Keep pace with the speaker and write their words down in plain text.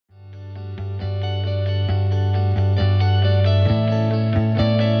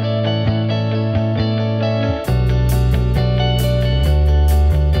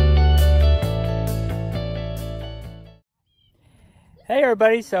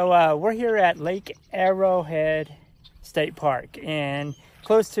everybody, so we're here at Lake Arrowhead State Park and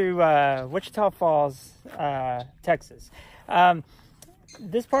close to Wichita Falls, Texas.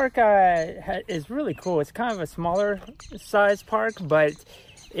 This park is really cool. It's kind of a smaller size park, but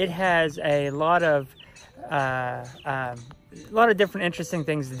it has a lot of different interesting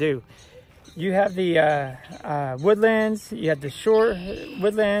things to do. You have the woodlands, you have the shore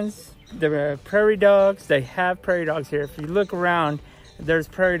woodlands, the prairie dogs. They have prairie dogs here. If you look around, there's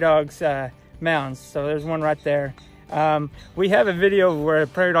prairie dogs mounds. So there's one right there. We have a video where a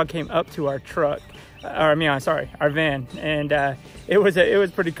prairie dog came up to our truck, our van, and it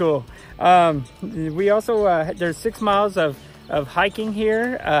was pretty cool. We also there's 6 miles of hiking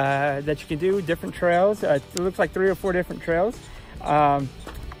here that you can do, different trails. It looks like 3 or 4 different trails.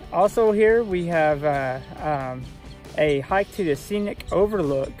 Also here we have a hike to the scenic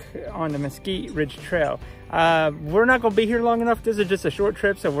overlook on the Mesquite Ridge Trail. We're not going to be here long enough. This is just a short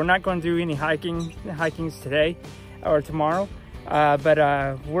trip, so we're not going to do any hikings today or tomorrow. But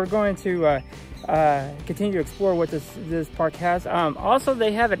we're going to continue to explore what this park has. Also,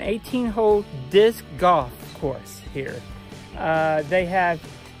 they have an 18-hole disc golf course here. They have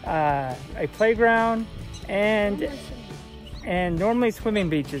a playground and normally swimming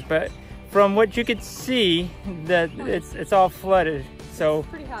beaches, but from what you could see, that it's all flooded. So it's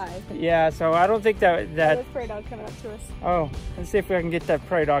pretty high. Yeah, so I don't think that there's a prairie dog coming up to us. Oh, let's see if we can get that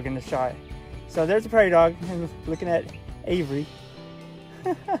prairie dog in the shot. So there's a prairie dog looking at Avery.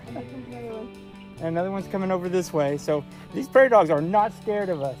 Another one's coming over this way. So these prairie dogs are not scared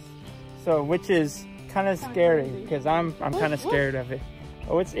of us. So which is kind of scary because I'm kind of scared of it.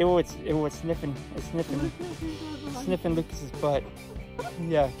 Oh, it was sniffing Lucas's butt.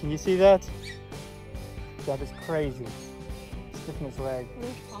 Yeah, can you see that? That is crazy. Sniffing his leg.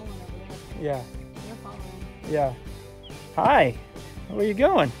 Yeah. Yeah. Hi. Where are you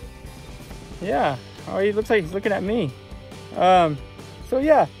going? Yeah. Oh, he looks like he's looking at me. So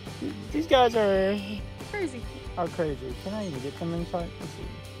yeah, these guys are crazy. Can I even get them inside? Let's see.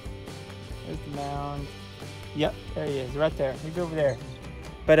 There's the mound. Yep, there he is, right there. He's over there.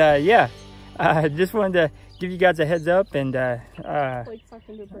 But yeah, just wanted to give you guys a heads up and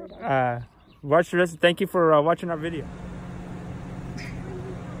watch the rest. Thank you for watching our video.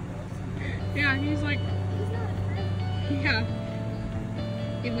 Yeah, he's like, yeah.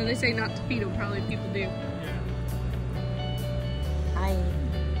 Even though they say not to feed him, probably people do. Hi.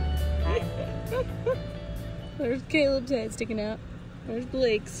 There's Caleb's head sticking out. There's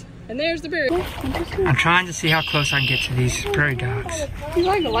Blake's. And there's the prairie. I'm trying to see how close I can get to these prairie dogs. He's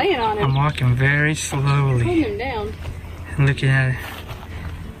like laying on him. I'm walking very slowly. Holding him down. And looking at it.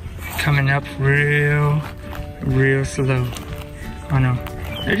 Coming up real slow. Oh no.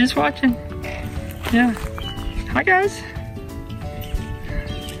 They're just watching. Yeah. Hi guys.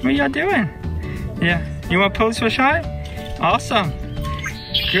 What y'all doing? Yeah. You want to pose for a shot? Awesome.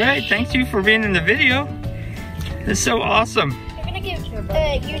 Great. Thank you for being in the video. It's so awesome.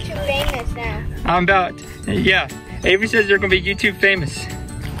 YouTube famous now. I'm about, yeah. Avery says they're gonna be YouTube famous. You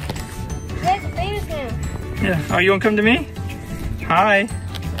guys are famous now. Yeah. Oh, you wanna come to me? Hi.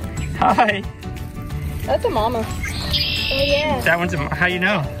 Hi. That's a mama. Oh yeah. That one's how you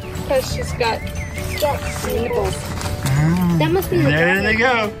know? Because she's got nipples. Oh, That must be the there they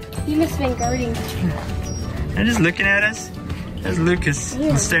go. You must have been guarding. They're just looking at us. There's Lucas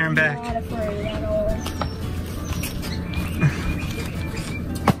staring back.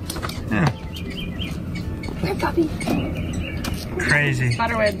 Yeah. Hi, puppy. Crazy.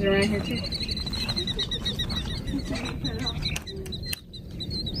 Spiderwebs around here too.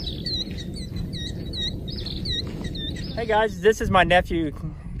 Hey guys, this is my nephew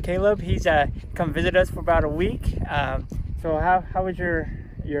Caleb. He's come visit us for about a week. So how was your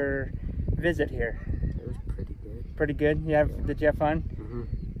visit here? It was pretty good. Pretty good. Did you have fun? Mm-hmm.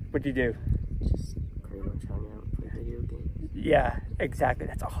 What'd you do? Just pretty much hung out and play video games. Yeah, exactly.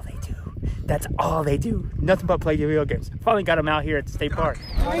 That's all they do. That's all they do. Nothing but play video games. Finally got them out here at the state park.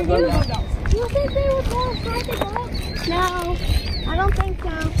 Do you think they would want to ride the boat? No, I don't think so.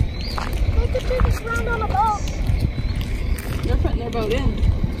 They could take us around on a boat. They're putting their boat in.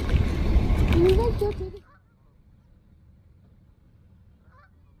 Can you guys go through the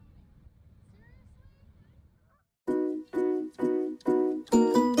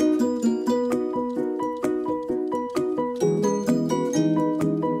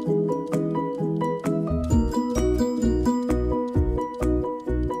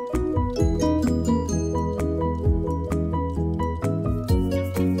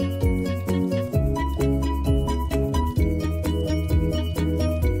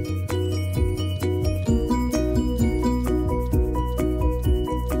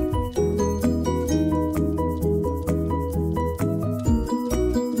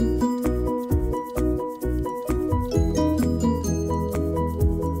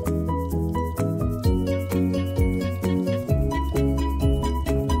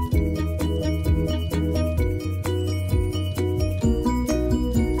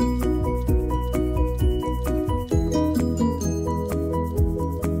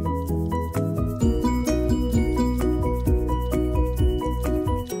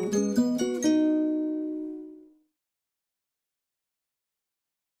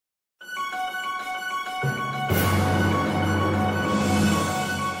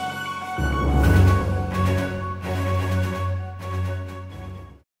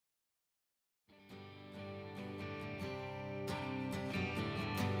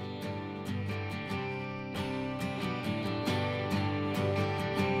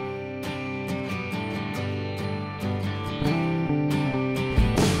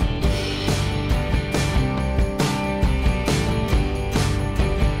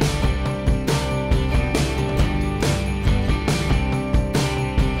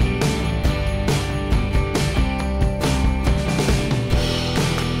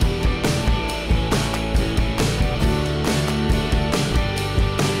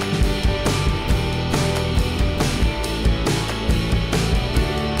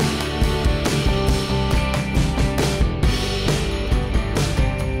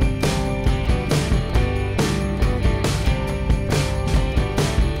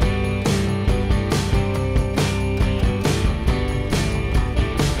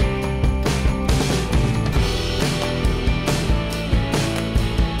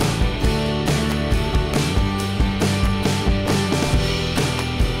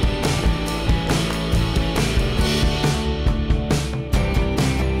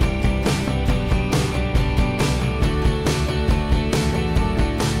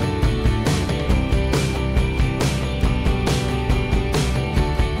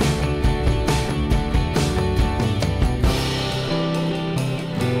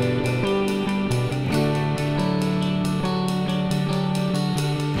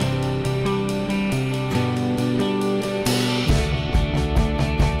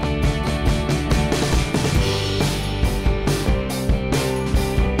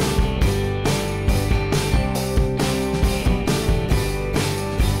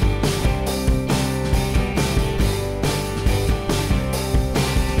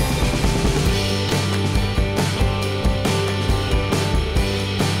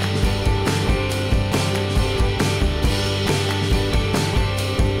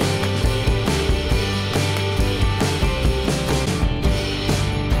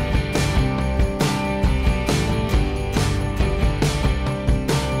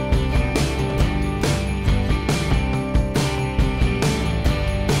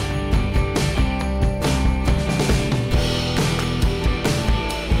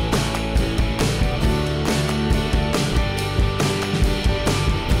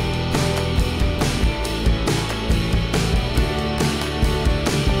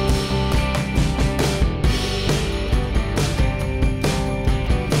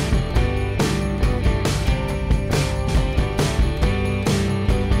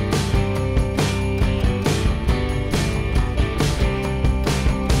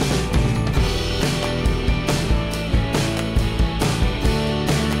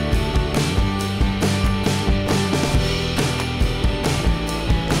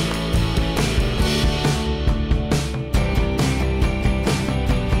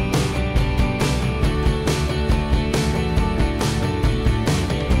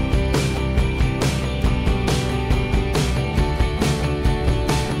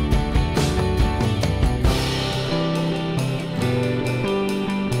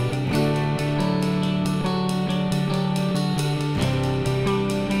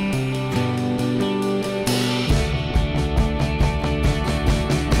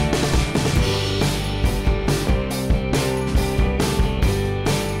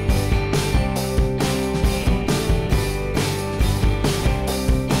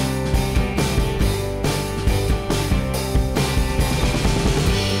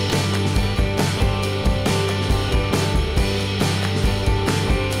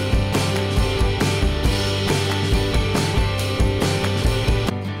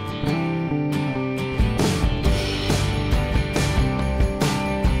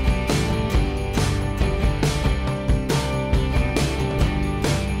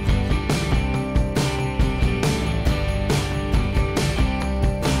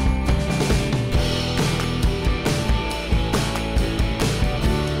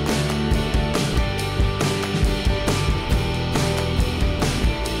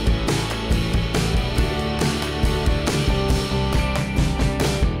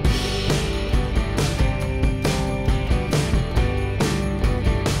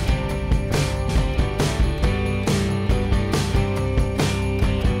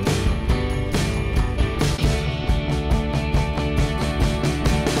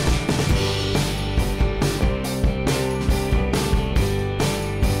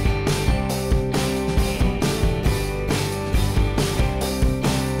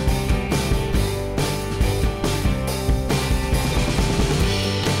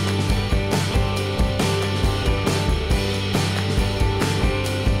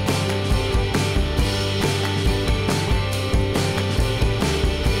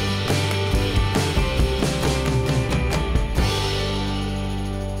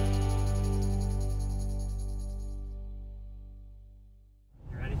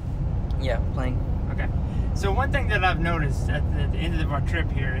I've noticed at the end of our trip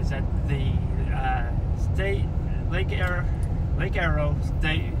here is that the Lake Arrow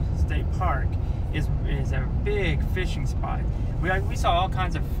State Park is a big fishing spot. We saw all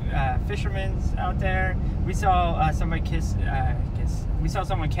kinds of fishermen out there. We saw someone we saw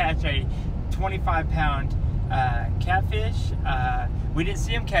someone catch a 25-pound catfish. We didn't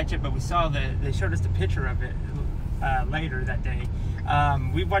see him catch it, but we saw they showed us the picture of it later that day.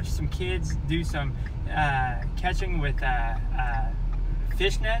 We watched some kids do some catching with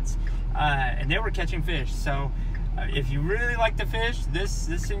fish nets, and they were catching fish. So if you really like to fish, this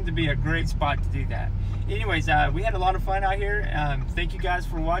seemed to be a great spot to do that. Anyways, we had a lot of fun out here. Thank you guys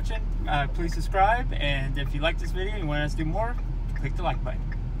for watching. Please subscribe, and if you like this video and you want us to do more, click the like button.